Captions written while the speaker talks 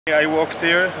I walked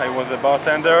here, I was a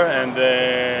bartender, and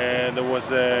there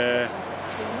was a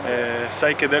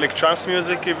psychedelic trance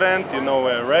music event,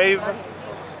 a rave.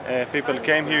 People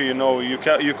came here,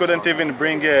 you couldn't even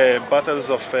bring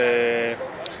bottles of,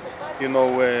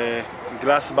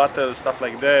 glass bottles, stuff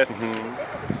like that.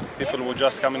 People were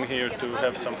just coming here to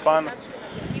have some fun.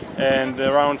 And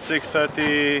around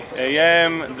 6:30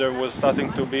 a.m. there was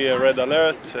starting to be a red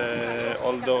alert.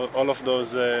 All of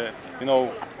those,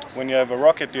 when you have a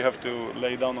rocket, you have to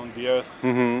lay down on the earth,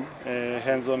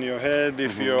 hands on your head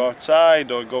if you're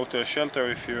outside, or go to a shelter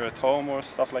if you're at home, or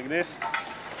stuff like this.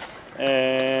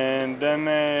 And then,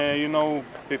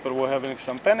 people were having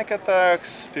some panic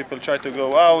attacks. People tried to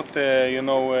go out,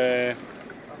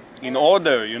 in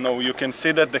order. You can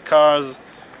see that the cars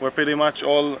were pretty much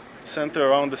all centered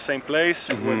around the same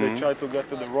place where they tried to get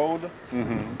to the road.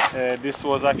 This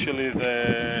was actually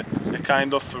the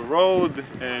kind of road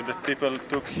that people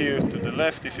took here to the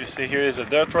left. If you see, here is a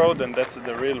dirt road, and that's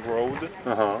the real road.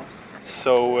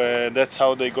 So that's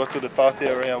how they got to the party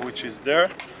area, which is there.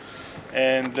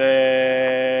 And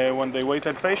when they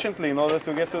waited patiently in order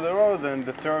to get to the road, and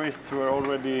the terrorists were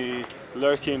already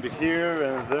lurking here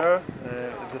and there,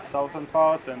 the southern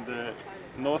part and the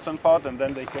northern part, and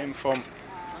then they came from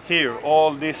here,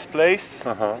 all this place.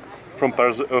 From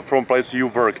place you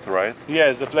worked, right?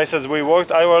 Yes, the places we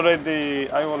worked. I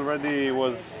already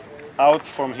was out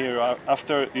from here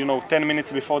after 10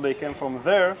 minutes before they came from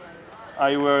there.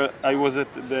 I was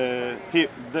at the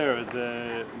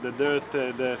dirt,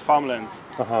 the farmlands,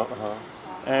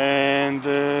 and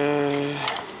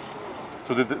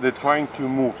so they're trying to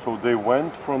move. So they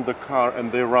went from the car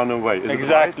and they ran away. Is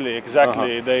exactly, it right?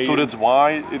 exactly. So that's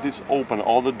why it is open.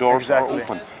 All the doors are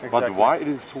open. Exactly. But why it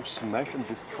is so smashed and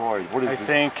destroyed? What is I this?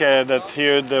 think that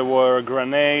here there were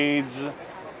grenades.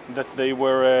 That they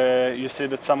were, you see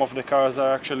that some of the cars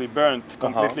are actually burnt,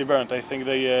 completely burnt. I think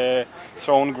they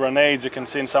thrown grenades. You can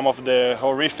see in some of the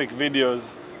horrific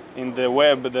videos in the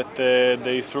web that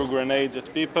they threw grenades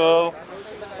at people.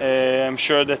 I'm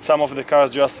sure that some of the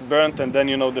cars just burnt, and then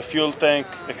the fuel tank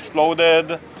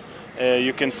exploded.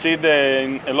 You can see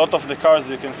in a lot of the cars,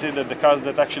 you can see that the cars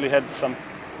that actually had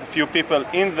a few people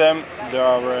in them, there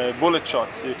are bullet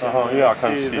shots. You can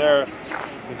see there.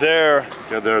 There,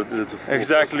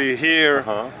 exactly here.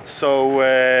 So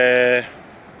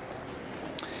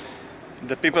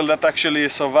the people that actually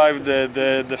survived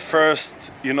the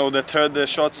first, that heard the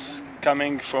shots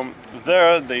coming from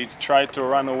there, they tried to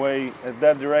run away at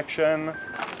that direction,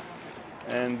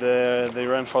 and they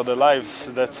ran for their lives.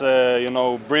 That's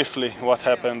briefly what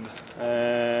happened.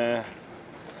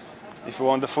 If you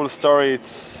want the full story,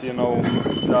 it's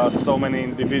there are so many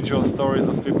individual stories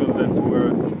of people that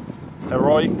were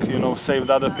heroic, saved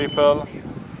other people,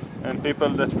 and people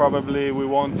that probably we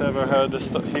won't ever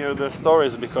hear the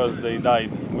stories because they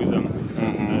died with them.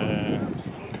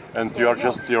 And you are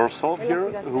just yourself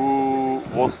here, who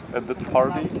was at that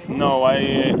party? No,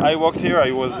 I walked here.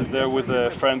 I was there with a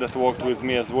friend that walked with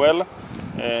me as well.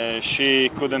 She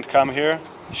couldn't come here.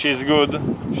 She's good.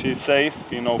 She's safe,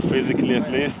 physically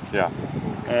at least. Yeah.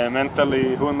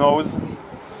 Mentally, who knows?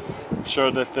 I'm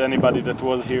sure that anybody that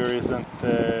was here isn't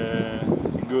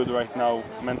good right now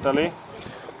mentally.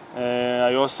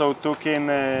 I also took in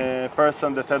a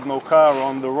person that had no car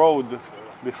on the road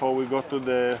before we got to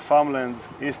the farmlands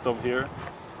east of here,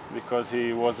 because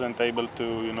he wasn't able to,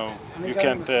 you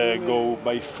can't go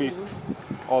by feet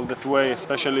all that way,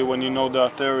 especially when there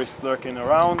are terrorists lurking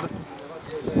around.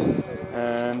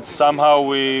 And somehow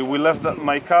we left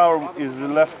my car is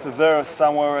left there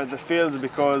somewhere at the fields,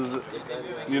 because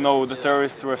the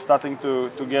terrorists were starting to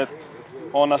get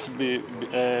on us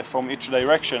from each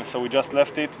direction, so we just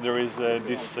left it. There is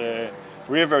this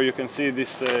river, you can see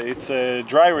this, it's a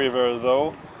dry river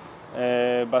though,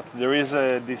 but there is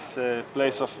this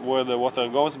place of where the water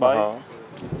goes by.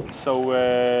 So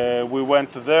we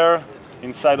went there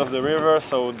inside of the river,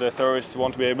 so the terrorists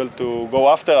won't be able to go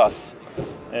after us.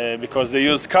 Because they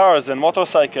used cars and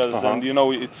motorcycles, and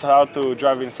it's hard to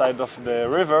drive inside of the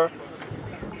river.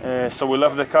 So we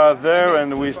left the car there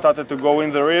and we started to go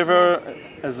in the river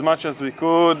as much as we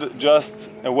could, just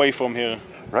away from here.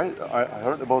 Right, I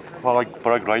heard about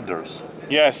paragliders.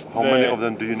 Yes. How many of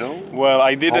them do you know? Well,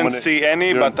 I didn't see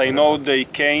any, but I know they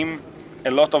came.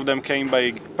 A lot of them came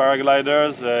by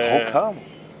paragliders. How come?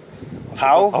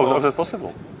 How? How is that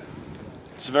possible?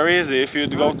 It's very easy. If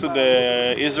you'd go to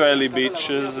the Israeli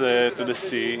beaches, to the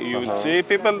sea, you would see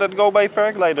people that go by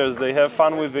paragliders. They have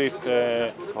fun with it,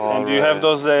 and you have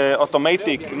those not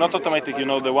automatic,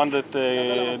 the one that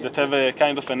have a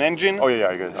kind of an engine. Oh yeah,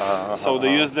 I guess. So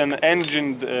they used an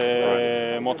engined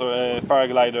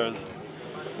paragliders.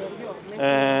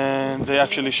 and they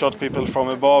actually shot people from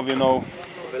above, you know,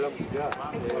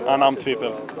 unarmed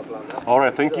people. All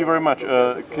right, thank you very much.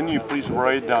 Can you please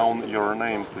write down your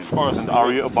name, please? Of course. And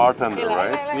are you a bartender,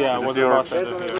 right? Yeah, I Is it was a your bartender here.